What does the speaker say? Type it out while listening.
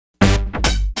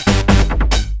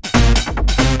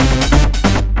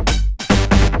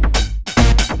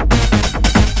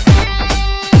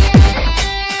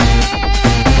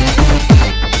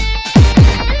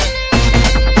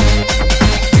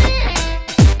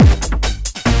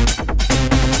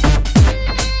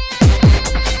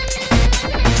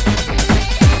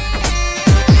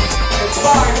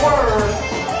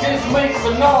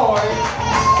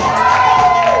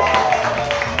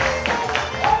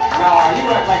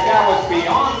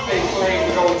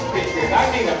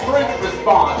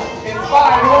response.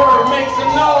 Inspired word, make some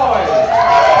noise.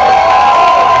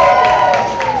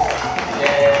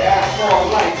 Yeah, that's more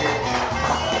like it.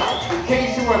 In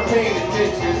case you weren't paying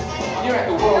attention, you're at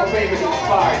the world famous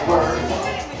Inspired Word.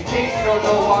 In case you don't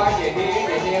know why you're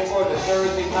here for the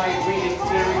Thursday night reading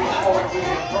series of poetry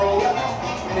and prose.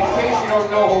 And in case you don't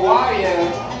know who I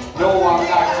am, no, I'm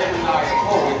not Gemineye the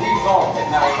poet. He's off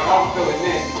tonight, but I'm filling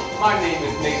in. My name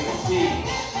is Ankita T.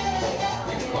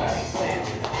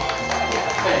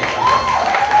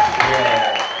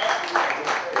 Yeah.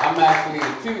 I'm actually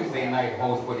the Tuesday night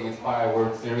host for the Inspired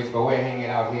Word series, but we're hanging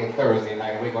out here Thursday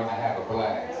night and we're going to have a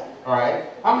blast. All right?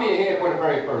 How many are here for the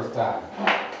very first time?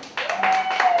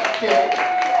 Okay.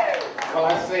 Well,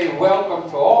 I say welcome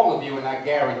to all of you, and I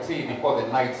guarantee before the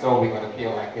night's over, you're going to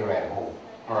feel like you're at home.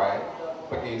 All right?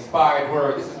 But the Inspired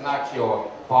Word, this is not your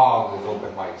father's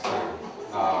open mic series.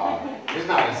 It's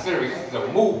not a series, this is a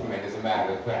movement, as a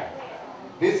matter of fact.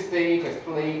 This stage has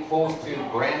played host to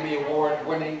Grammy Award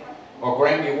winning or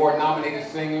Grammy Award nominated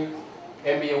singers,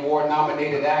 Emmy Award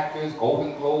nominated actors,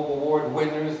 Golden Globe Award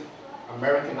winners,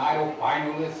 American Idol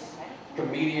finalists,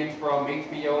 comedians from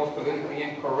HBO's Politically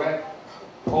Incorrect,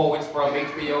 poets from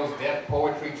HBO's Def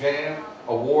Poetry Jam,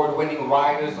 award-winning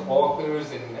writers,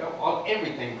 authors, and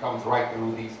everything comes right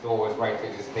through these doors, right to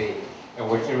the stage. And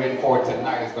what you're in for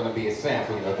tonight is going to be a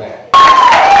sampling of that.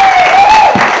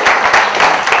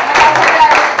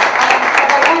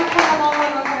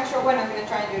 I'm going to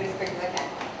try and do it as quick as I can.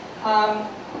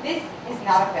 This is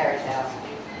not a fairy tale.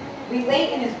 We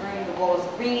lay in his room, the walls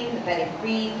green, the bedding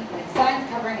green, and the signs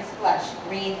covering his flesh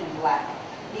green and black.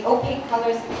 The opaque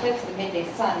colors eclipse the midday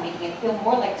sun, making it feel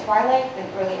more like twilight than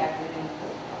early afternoon.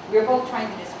 We were both trying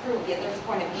to disprove the other's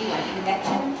point of view on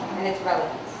connection and its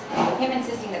relevance. Him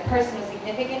insisting that personal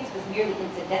significance was merely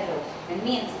incidental, and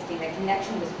me insisting that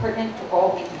connection was pertinent to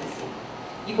all intimacy.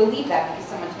 You believe that because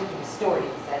someone told you a story, he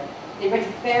said. They read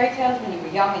you fairy tales when you were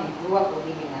young and you grew up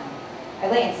believing them. I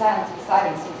lay in silence beside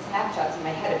him, seeing snapshots in my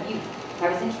head of youth. I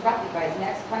was interrupted by his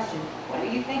next question. What are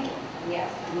you thinking? He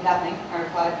asked. Nothing, I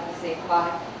replied with a safe lie.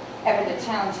 Ever the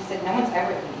challenge, he said, no one's ever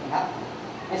thinking nothing.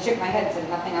 I shook my head and said,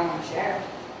 nothing I want to share.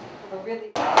 But really...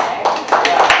 I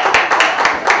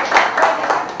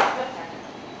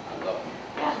love you.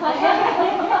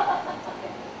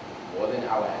 More than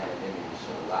our anonymity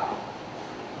should allow.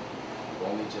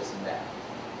 We've only just met.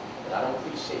 But I don't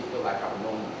cliche feel like I've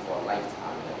known you for a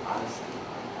lifetime, and honestly,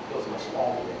 it feels much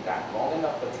longer than that. Long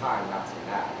enough for time not to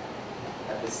matter.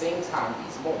 At the same time,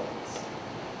 these moments,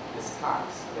 this time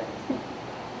spent,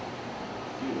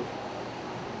 beautiful.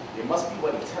 It must be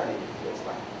what eternity feels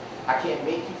like. I can't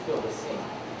make you feel the same.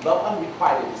 Love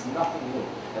unrequited is nothing new,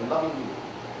 and loving you,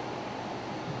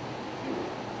 beautiful.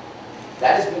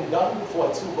 That has been done before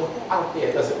too, but who out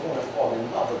there doesn't want to fall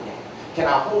in love again? Can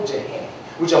I hold your hand?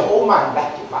 Would you hold mine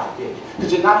back if I did?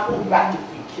 Could you not hold back if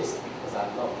we kissed because I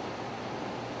love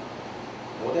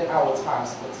you? More than our time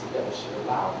spent together should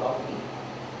allow. Love me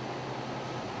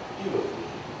beautifully.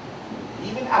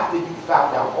 Even after you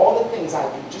found out all the things I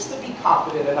do just to be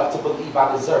confident enough to believe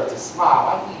I deserve to smile,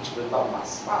 I need you to love my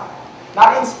smile.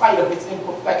 Not in spite of its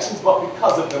imperfections, but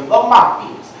because of them. Love my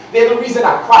fears. They're the reason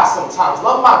I cry sometimes.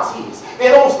 Love my tears.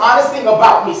 They're the most honest thing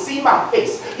about me. See my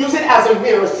face. Use it as a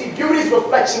mirror. See beauty's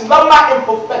reflection. Love my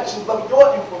imperfections. Love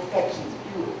your imperfections.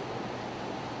 Beautiful.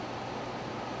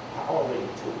 I already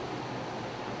do.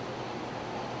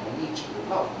 I need you to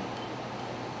love me.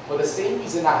 For the same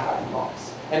reason I have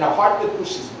lungs. And a heart that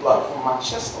pushes blood from my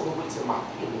chest all the way to my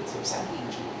fingertips. I need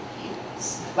you to feel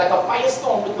this. Like a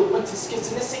firestorm with the winter skids.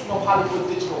 And this ain't no Hollywood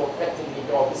digital effect in me,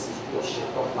 y'all. This is real shit.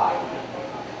 Don't lie to me.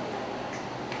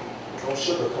 Don't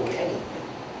sugarcoat anything.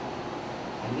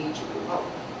 I need you to love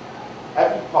me.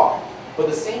 Every part. For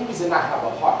the same reason I have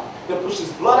a heart that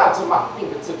pushes blood out to my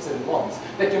fingertips and lungs,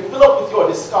 that can fill up with your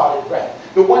discarded breath,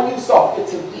 the one you saw fit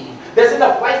to leave. There's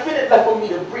enough life in it left for me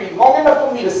to breathe, long enough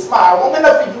for me to smile, long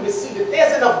enough for you to see that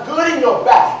there's enough good in your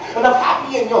back, enough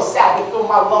happy in your sad to fill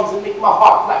my lungs and make my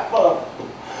heart like butter.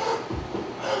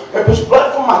 And push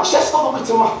blood from my chest all the way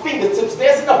to my fingertips.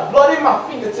 There's enough blood in my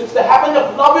fingertips to have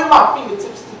enough love in my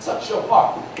fingertips to touch your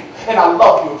heart. And I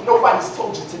love you. If nobody's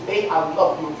told you today, I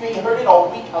love you. If you ain't heard it all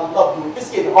week, I love you. If it's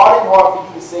getting hard and hard for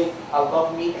you to say, I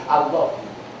love me, I love you.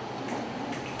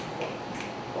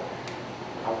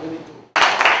 I really do.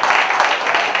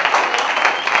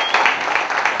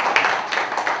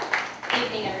 Good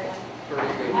evening,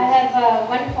 everyone. I have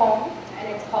one poem, and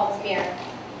it's called Mirror.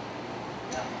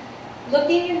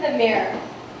 Looking in the mirror,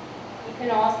 you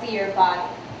can all see your body,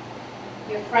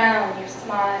 your frown, your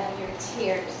smile, your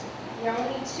tears. There are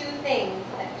only two things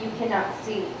that you cannot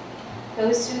see.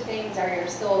 Those two things are your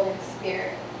soul and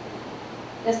spirit.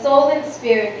 The soul and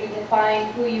spirit, they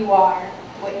define who you are,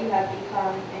 what you have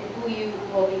become, and who you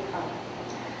will become.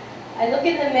 I look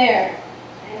in the mirror,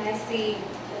 and I see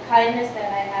the kindness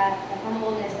that I have, the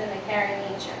humbleness, and the caring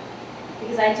nature.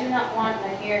 Because I do not want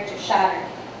my mirror to shatter,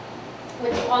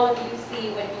 which all of you see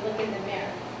when you look in the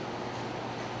mirror.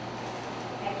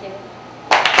 Thank you.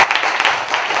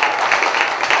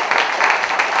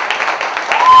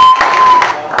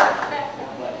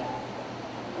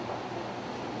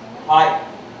 Hi.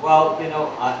 Well, you know,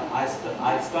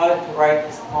 I started to write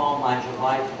this poem on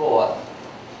July 4th,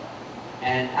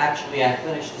 and actually I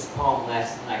finished this poem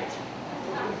last night.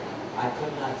 I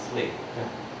could not sleep.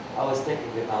 I was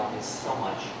thinking about this so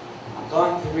much. I'm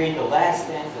going to read the last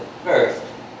stanza first,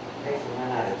 in case we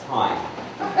run out of time.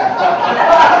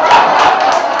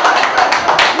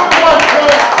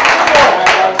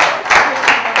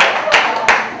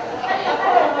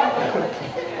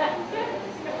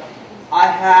 I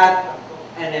had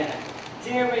an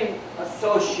endearing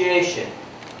association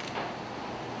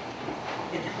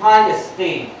in high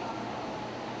esteem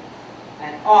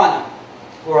and honor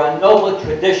for a noble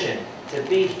tradition to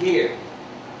be here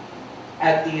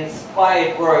at the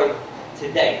inspired word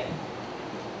today.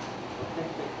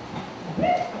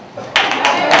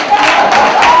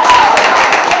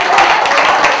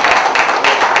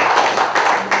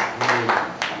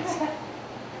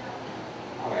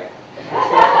 All right.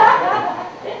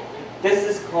 This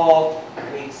is called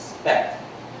respect.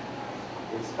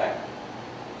 Respect.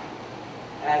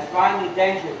 As Rodney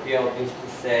Dangerfield used to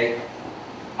say,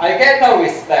 I get no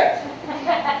respect.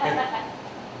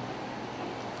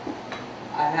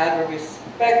 I have a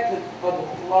respect for the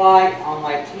fly on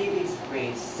my TV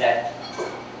screen set.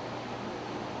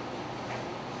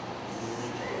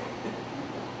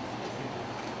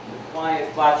 The fly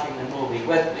is watching the movie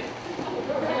with me. Of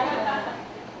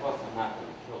course, I'm not going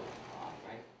to kill the fly,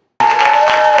 right?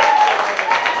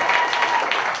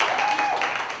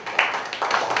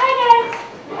 Hi guys!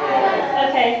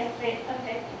 Okay, great,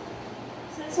 okay.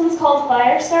 So this one's called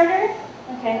Firestarter.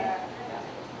 Okay.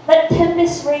 Let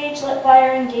tempest rage, let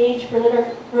fire engage, for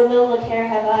little care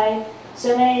have I.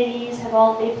 So many of these have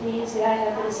all they please, that I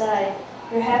have put aside.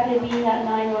 You're happy to be not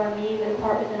nigh nor me, but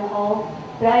apart within a hall.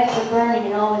 But I have the burning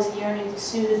and always yearning to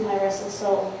soothe my restless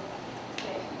soul.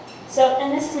 Okay. So,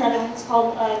 and this is another one, it's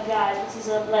called God. This is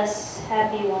a less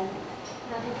happy one.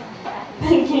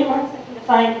 Give me 1 second to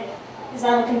find it, because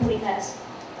I'm a complete mess.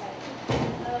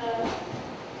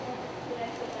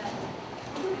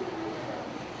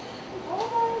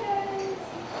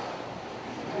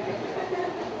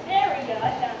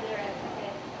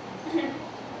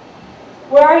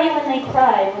 Where are you when they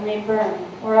cry, when they burn?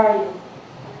 Where are you?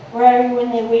 Where are you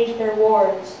when they wage their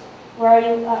wars? Where are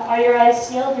you? Are your eyes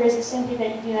sealed, or is it simply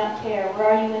that you do not care? Where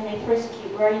are you when they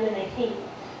persecute? Where are you when they hate?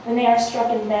 When they are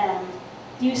struck and bound?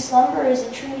 Do you slumber, or is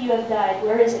it true you have died?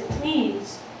 Where is it?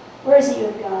 Please, where is it you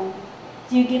have gone?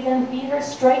 Do you give them fever,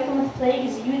 strike them with plague?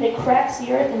 Is it you that cracks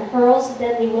the earth and hurls the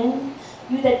deadly wind?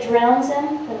 You that drowns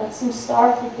them, that lets them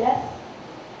starve to death?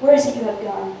 Where is it you have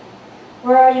gone?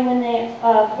 Where are you when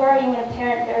where are you when a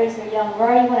parent buries their young? Where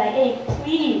are you when I ache?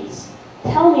 Please,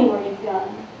 tell me where you've gone.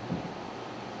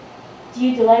 Do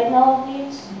you delight in all of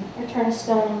these, or turn a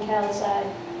stone and callous eye?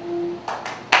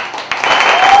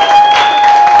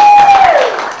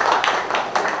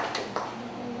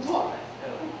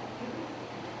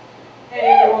 Hey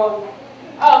everyone.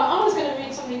 I was going to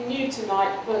read something new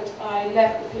tonight, but I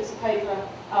left the piece of paper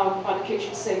by the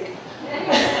kitchen sink.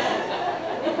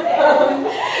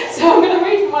 So I'm going to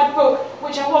read from my book,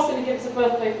 which I was going to give as a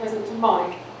birthday present to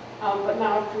Mike, but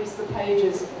now I've creased the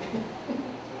pages.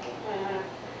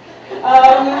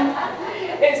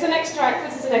 It's an extract.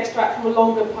 This is an extract from a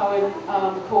longer poem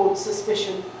called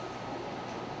Suspicion.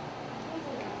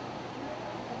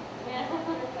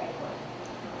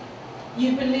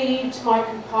 You believed my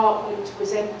compartment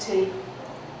was empty.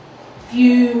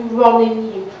 Few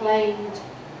running you claimed.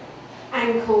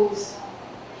 Ankles.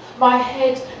 My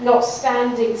head not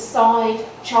standing side,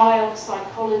 child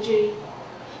psychology.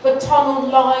 The tunnel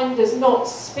line does not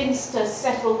spinster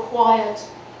settle quiet.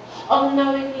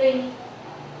 Unknowingly,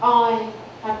 I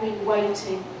have been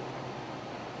waiting.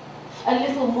 A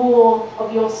little more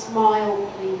of your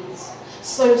smile, please.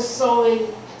 So sorry,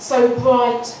 so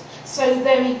bright, so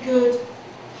very good.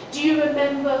 Do you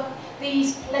remember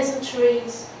these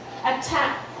pleasantries? A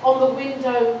tap on the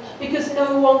window because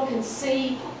no one can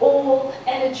see. All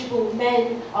eligible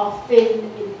men are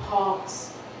thin in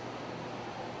parts.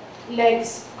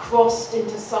 Legs crossed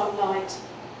into sunlight.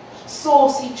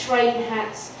 Saucy train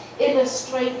hats,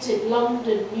 illustrated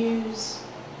London news.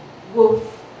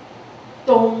 Woof,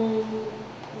 dong,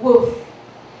 woof,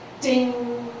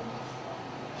 ding,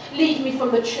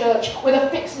 from the church with a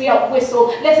fix-me-up whistle.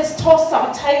 Let us toss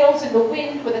our tails in the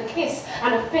wind with a kiss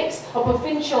and a fix of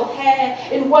provincial hair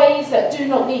in ways that do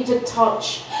not need to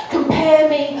touch. Compare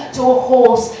me to a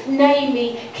horse, neigh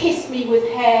me, kiss me with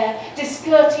hair.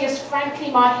 Discourteous,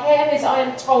 frankly, my hair is, I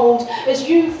am told. As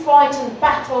you fight and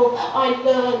battle, I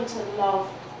learn to love.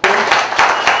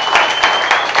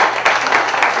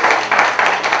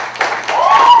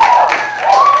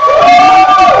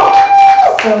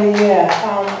 So yeah,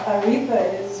 Aretha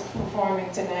is performing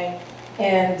tonight,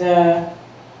 and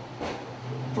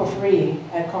for free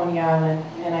at Coney Island,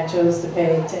 and I chose to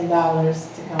pay $10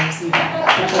 to come see her.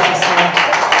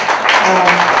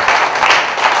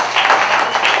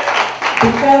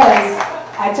 Because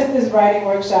I took this writing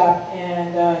workshop,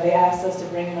 and they asked us to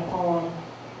bring in a poem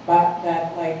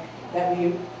that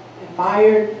we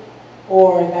admired,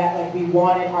 or that we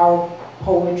wanted our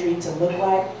poetry to look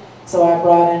like. So I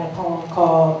brought in a poem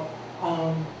called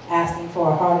Asking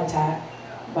for a Heart Attack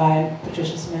by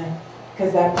Patricia Smith,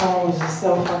 because that poem was just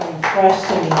so fucking fresh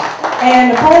to me.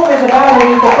 And the poem is about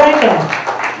Aretha Franklin.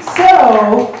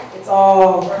 So it's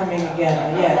all coming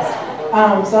together, yes.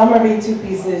 So I'm gonna read two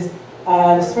pieces.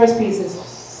 This first piece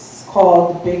is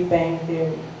called The Big Bang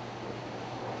Theory,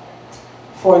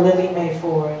 for Lily Mae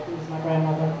Ford, who's my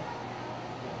grandmother.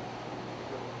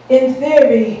 In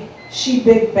theory, she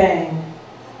Big Bang.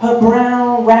 Her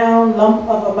brown, round lump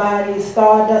of a body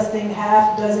stardusting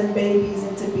half-dozen babies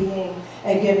into being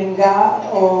and giving God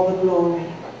all the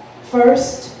glory.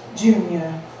 First,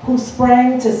 Junior, who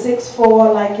sprang to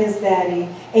 6'4" like his daddy,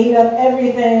 ate up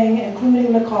everything,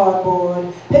 including the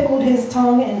cardboard, pickled his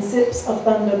tongue in sips of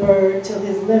Thunderbird till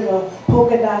his liver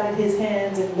polka-dotted his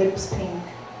hands and lips pink.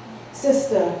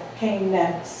 Sister came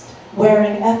next,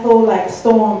 wearing Ethel like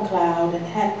Storm Cloud and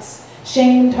Hex,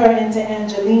 shamed her into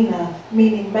Angelina,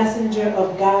 meaning messenger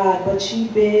of God, but she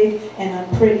big and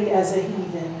unpretty as a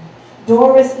heathen.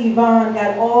 Doris Yvonne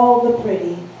got all the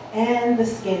pretty and the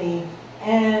skinny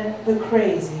and the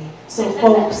crazy, so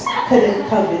folks couldn't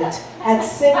covet. At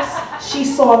 6, she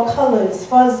saw colors,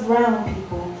 fuzzed round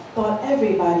people, thought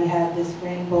everybody had this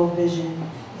rainbow vision.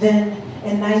 Then,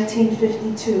 in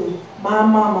 1952, my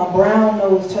mama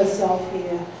brown-nosed herself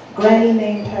here. Granny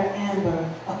named her Amber,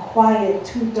 a quiet,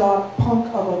 too dark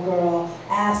punk of a girl,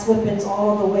 ass whippings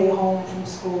all the way home from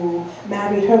school,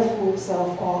 married her fool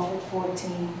self off at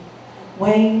 14.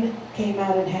 Wayne came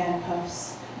out in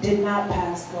handcuffs, did not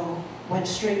pass go, went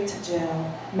straight to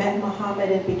jail, met Muhammad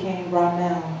and became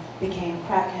Ramel, became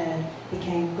crackhead,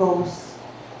 became ghost.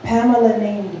 Pamela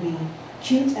named me,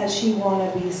 cute as she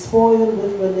wanna be, spoiled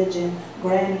with religion,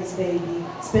 granny's baby,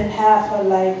 spent half her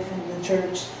life in the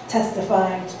church,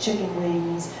 testifying to chicken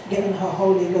wings, getting her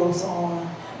Holy Ghost on.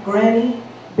 Granny,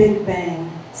 Big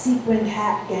Bang, sequined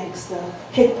hat gangster,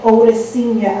 kicked Otis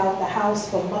Sr. out the house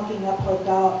for mucking up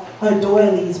her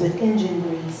doilies with engine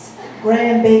grease.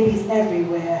 Grandbabies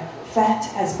everywhere,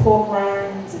 fat as pork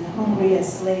rinds and hungry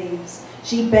as slaves.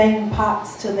 She banged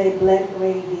pots till they bled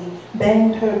gravy,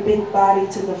 banged her big body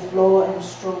to the floor and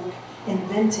stroke,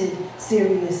 invented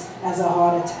serious as a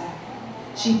heart attack.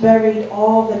 She buried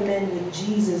all the men with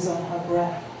Jesus on her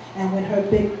breath, and when her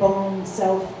big bone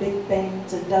self big banged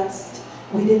to dust,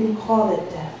 we didn't call it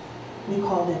death, we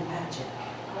called it magic.